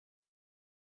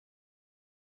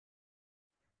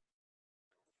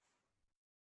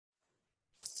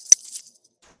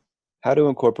How to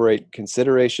incorporate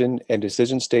consideration and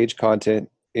decision stage content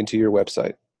into your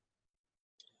website.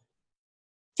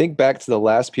 Think back to the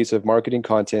last piece of marketing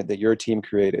content that your team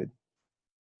created.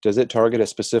 Does it target a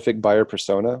specific buyer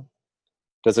persona?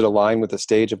 Does it align with the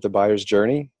stage of the buyer's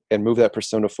journey and move that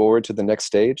persona forward to the next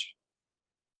stage?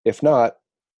 If not,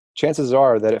 chances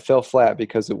are that it fell flat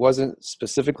because it wasn't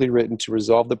specifically written to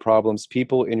resolve the problems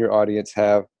people in your audience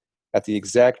have at the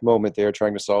exact moment they are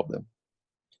trying to solve them.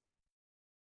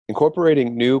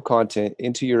 Incorporating new content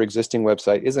into your existing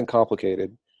website isn't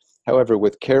complicated. However,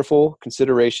 with careful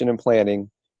consideration and planning,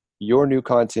 your new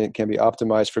content can be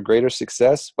optimized for greater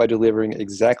success by delivering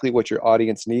exactly what your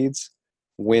audience needs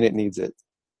when it needs it.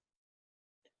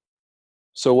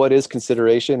 So what is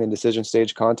consideration and decision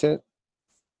stage content?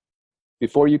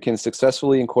 Before you can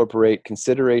successfully incorporate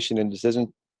consideration and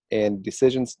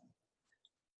decisions.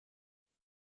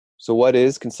 So what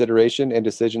is consideration and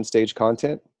decision stage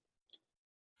content?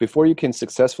 Before you can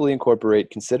successfully incorporate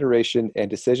consideration and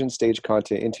decision stage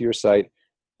content into your site,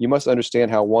 you must understand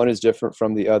how one is different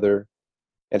from the other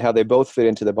and how they both fit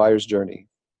into the buyer's journey.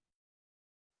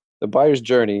 The buyer's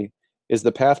journey is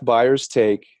the path buyers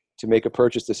take to make a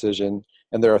purchase decision,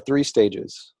 and there are 3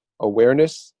 stages: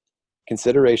 awareness,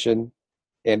 consideration,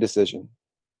 and decision.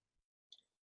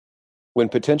 When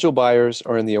potential buyers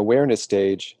are in the awareness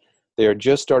stage, they are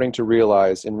just starting to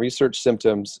realize and research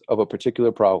symptoms of a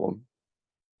particular problem.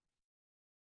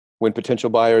 When potential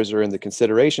buyers are in the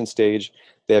consideration stage,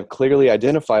 they have clearly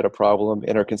identified a problem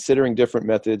and are considering different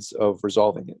methods of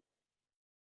resolving it.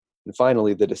 And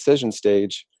finally, the decision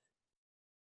stage.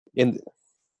 In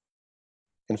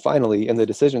the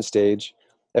decision stage,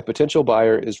 a potential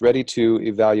buyer is ready to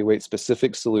evaluate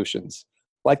specific solutions,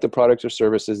 like the products or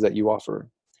services that you offer,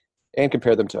 and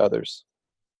compare them to others.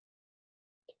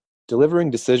 Delivering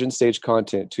decision stage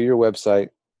content to your website.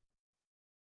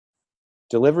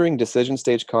 Delivering decision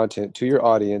stage content to your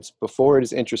audience before it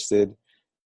is interested.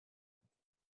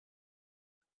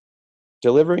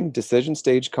 Delivering decision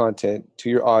stage content to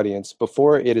your audience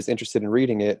before it is interested in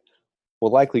reading it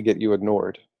will likely get you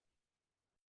ignored.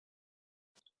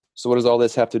 So what does all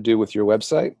this have to do with your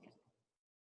website?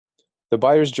 The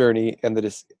buyer's journey and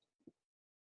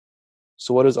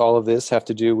So what does all of this have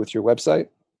to do with your website?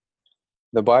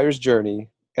 The buyer's journey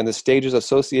and the stages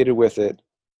associated with it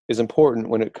is important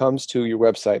when it comes to your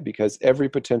website because every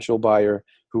potential buyer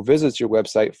who visits your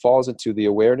website falls into the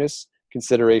awareness,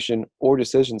 consideration, or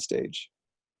decision stage.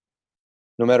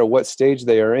 No matter what stage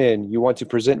they are in, you want to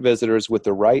present visitors with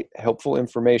the right helpful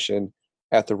information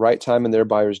at the right time in their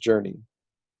buyer's journey.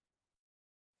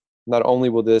 Not only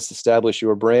will this establish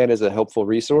your brand as a helpful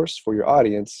resource for your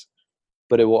audience,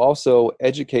 but it will also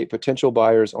educate potential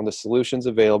buyers on the solutions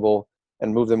available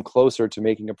and move them closer to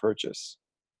making a purchase.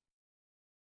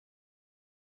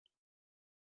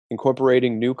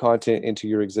 Incorporating new content into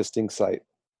your existing site.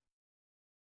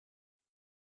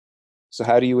 So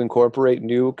how do you incorporate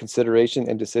new consideration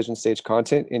and decision stage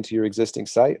content into your existing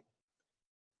site?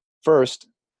 First,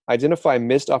 identify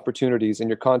missed opportunities in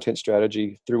your content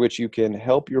strategy through which you can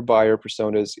help your buyer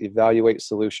personas evaluate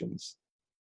solutions.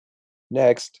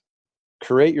 Next,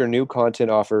 create your new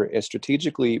content offer and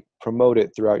strategically promote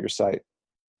it throughout your site.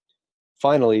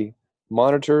 Finally,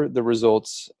 monitor the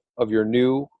results of your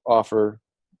new offer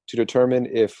to determine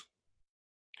if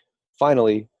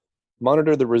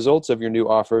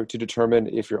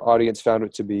your audience found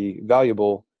it to be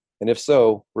valuable, and if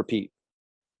so, repeat.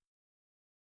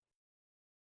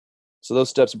 So those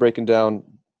steps breaking down,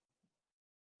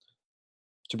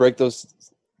 to break those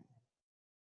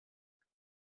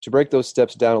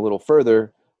steps down a little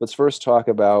further, let's first talk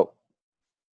about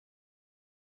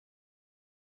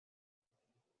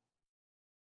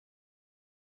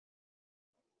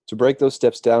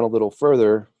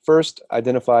first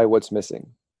identify what's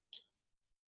missing.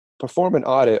 Perform an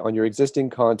audit on your existing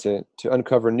content to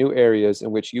uncover new areas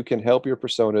in which you can help your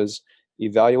personas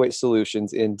evaluate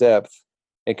solutions in depth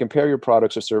and compare your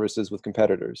products or services with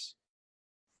competitors.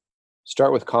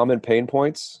 Start with common pain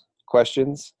points,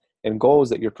 questions, and goals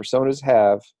that your personas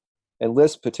have, and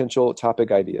list potential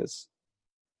topic ideas.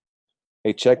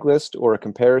 A checklist or a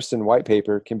comparison white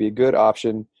paper can be a good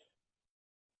option.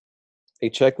 A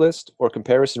checklist or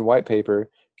comparison white paper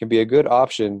can be a good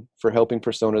option for helping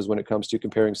personas when it comes to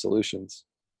comparing solutions.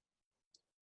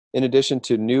 In addition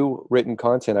to new written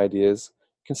content ideas,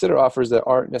 consider offers that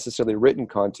aren't necessarily written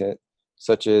content,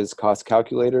 such as cost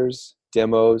calculators,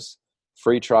 demos,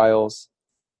 free trials,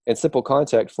 and simple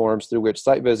contact forms through which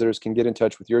site visitors can get in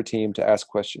touch with your team to ask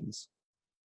questions.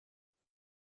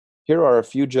 Here are a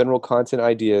few general content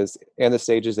ideas and the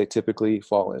stages they typically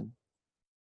fall in.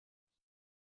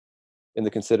 In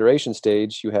the consideration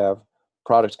stage, you have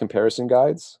product comparison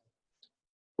guides,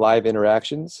 live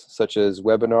interactions such as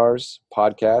webinars,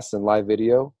 podcasts, and live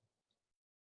video,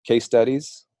 case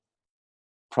studies,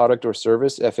 product or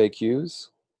service FAQs,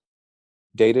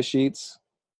 data sheets,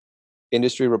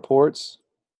 industry reports,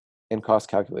 and cost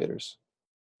calculators.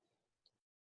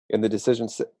 In the decision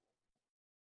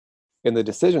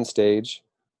stage,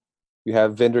 you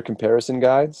have vendor comparison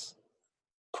guides,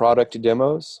 product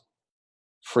demos,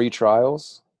 free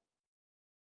trials.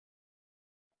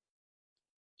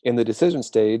 In the decision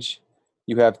stage,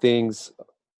 you have things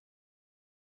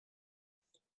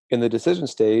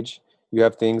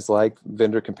like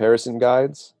vendor comparison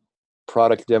guides,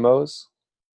 product demos,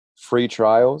 free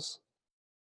trials,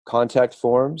 contact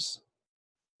forms,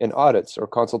 and audits or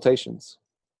consultations.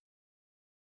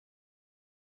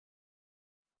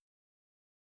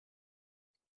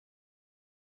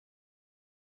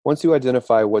 Once you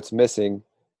identify what's missing,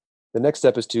 the next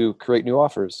step is to create new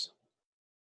offers.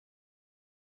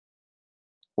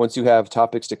 Once you have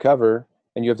topics to cover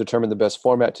and you have determined the best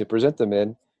format to present them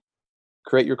in,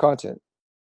 create your content.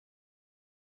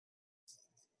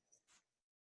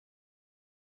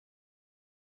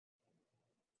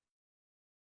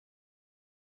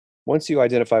 Once you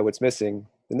identify what's missing,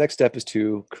 the next step is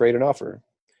to create an offer.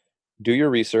 Do your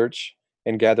research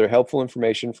and gather helpful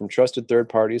information from trusted third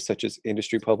parties such as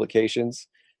industry publications,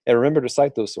 and remember to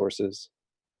cite those sources.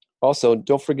 Also,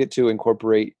 don't forget to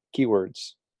incorporate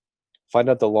keywords. Find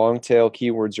out the long tail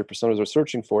keywords your personas are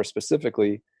searching for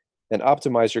specifically and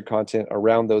optimize your content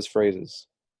around those phrases.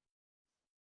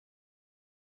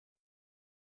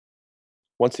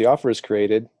 Once the offer is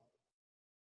created,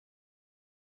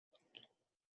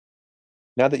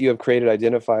 now that you have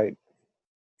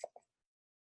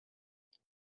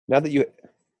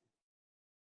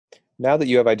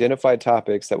identified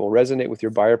topics that will resonate with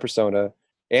your buyer persona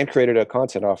and created a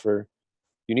content offer,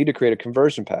 you need to create a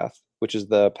conversion path, which is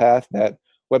the path that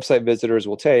website visitors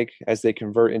will take as they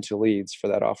convert into leads for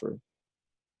that offer.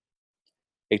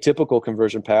 A typical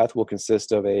conversion path will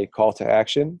consist of a call to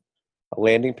action, a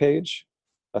landing page,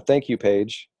 a thank you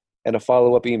page, and a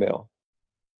follow-up email.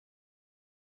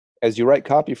 As you write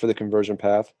copy for the conversion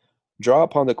path, draw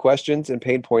upon the questions and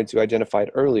pain points you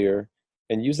identified earlier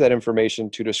and use that information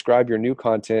to describe your new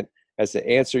content as the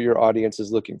answer your audience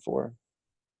is looking for.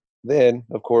 Then,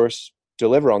 of course,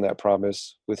 deliver on that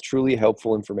promise with truly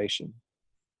helpful information.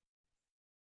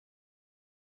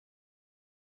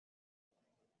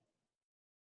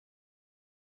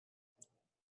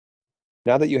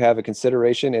 Now that you have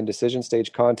consideration and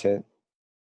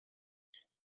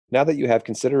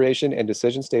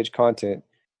decision stage content,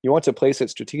 you want to place it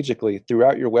strategically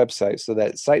throughout your website so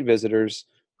that site visitors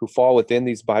who fall within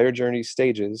these buyer journey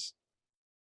stages.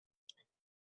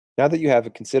 Now that you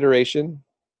have consideration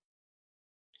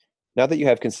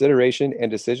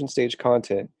and decision stage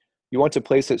content, you want to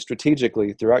place it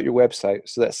strategically throughout your website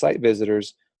so that site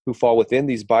visitors who fall within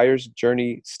these buyer's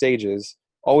journey stages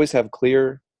always have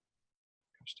clear.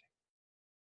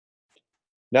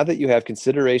 Now that you have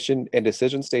consideration and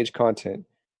decision stage content,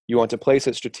 you want to place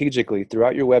it strategically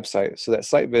throughout your website so that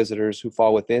site visitors who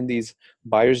fall within these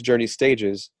buyer's journey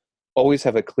stages always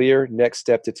have a clear next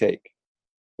step to take,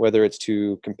 whether it's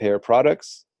to compare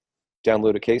products,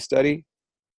 download a case study,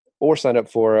 or sign up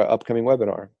for an upcoming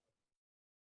webinar.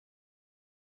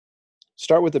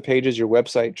 Start with the pages your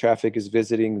website traffic is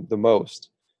visiting the most,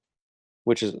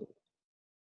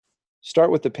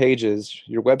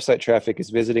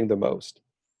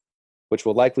 which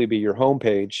will likely be your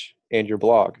homepage and your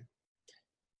blog.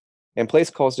 And place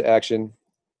calls to action.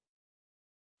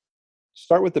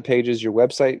 Start with the pages your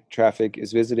website traffic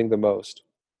is visiting the most,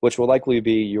 which will likely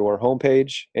be your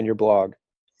homepage and your blog.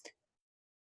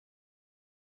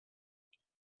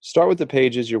 Start with the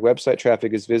pages your website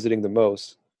traffic is visiting the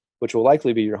most, which will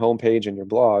likely be your homepage and your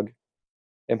blog,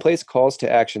 and place calls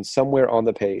to action somewhere on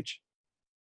the page.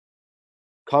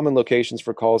 Common locations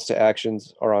for calls to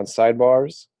actions are on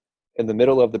sidebars, in the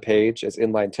middle of the page as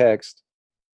inline text,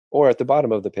 or at the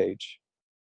bottom of the page.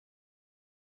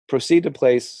 Proceed to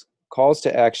place calls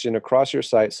to action across your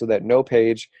site so that no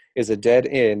page is a dead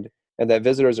end and that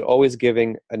visitors are always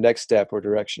giving a next step or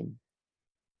direction.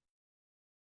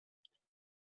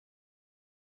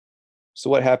 So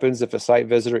what happens if a site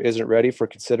visitor isn't ready for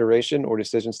consideration or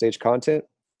decision stage content?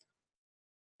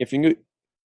 If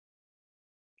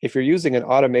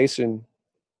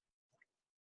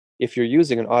you're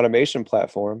using an automation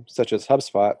platform such as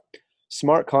HubSpot,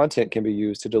 smart content can be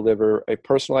used to deliver a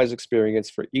personalized experience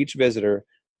for each visitor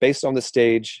based on the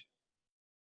stage.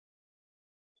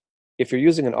 If you're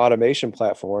using an automation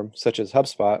platform such as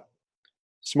HubSpot,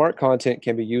 smart content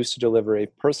can be used to deliver a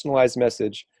personalized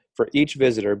message for each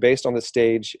visitor based on the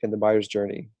stage in the buyer's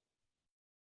journey.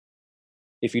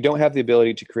 If you don't have the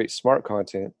ability to create smart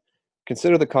content,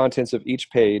 consider the contents of each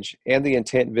page and the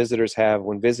intent visitors have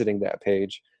when visiting that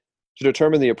page to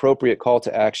determine the appropriate call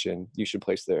to action you should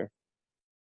place there.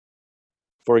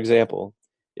 For example,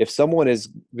 if someone is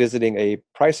visiting a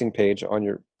pricing page on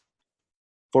your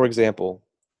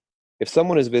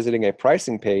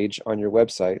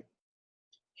website,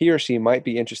 he or she might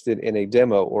be interested in a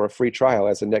demo or a free trial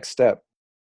as a next step.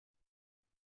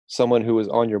 Someone who is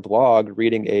on your blog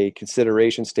reading a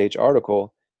consideration stage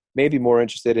article may be more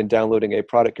interested in downloading a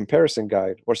product comparison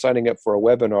guide or signing up for a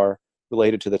webinar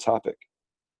related to the topic.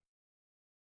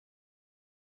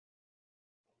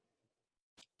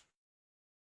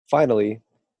 Finally,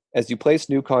 as you place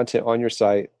new content on your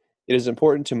site, it is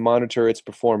important to monitor its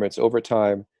performance over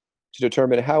time to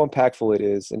determine how impactful it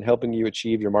is in helping you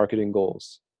achieve your marketing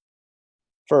goals.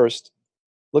 First,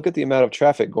 look at the amount of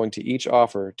traffic going to each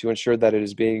offer to ensure that it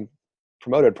is being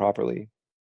promoted properly.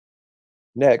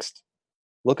 Next,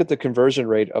 look at the conversion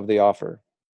rate of the offer,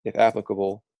 if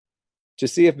applicable, to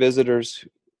see if visitors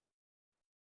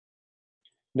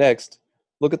Next,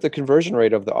 look at the conversion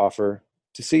rate of the offer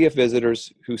to see if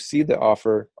visitors who see the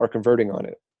offer are converting on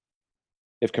it.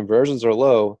 If conversions are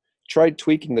low, try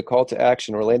tweaking the call to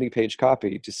action or landing page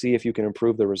copy to see if you can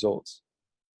improve the results.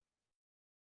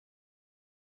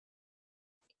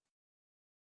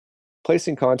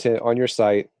 Placing content on your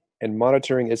site and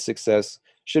monitoring its success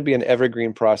should be an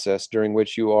evergreen process during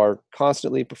which you are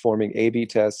constantly performing A/B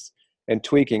tests and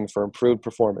tweaking for improved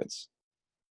performance.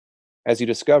 As you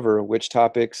discover which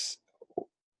topics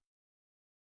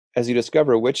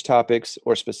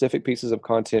or specific pieces of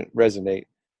content resonate,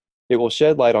 it will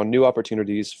shed light on new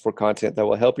opportunities for content that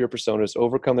will help your personas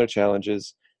overcome their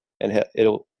challenges, and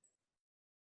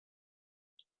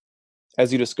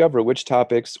as you discover which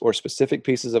topics or specific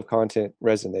pieces of content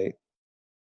resonate,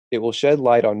 it will shed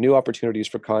light on new opportunities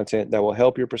for content that will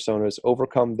help your personas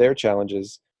overcome their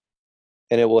challenges,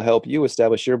 and it will help you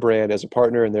establish your brand as a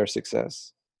partner in their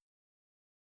success.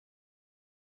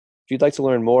 If you'd like to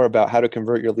learn more about how to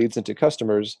convert your leads into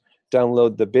customers,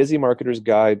 download the Busy Marketer's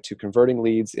Guide to Converting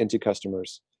Leads into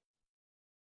Customers.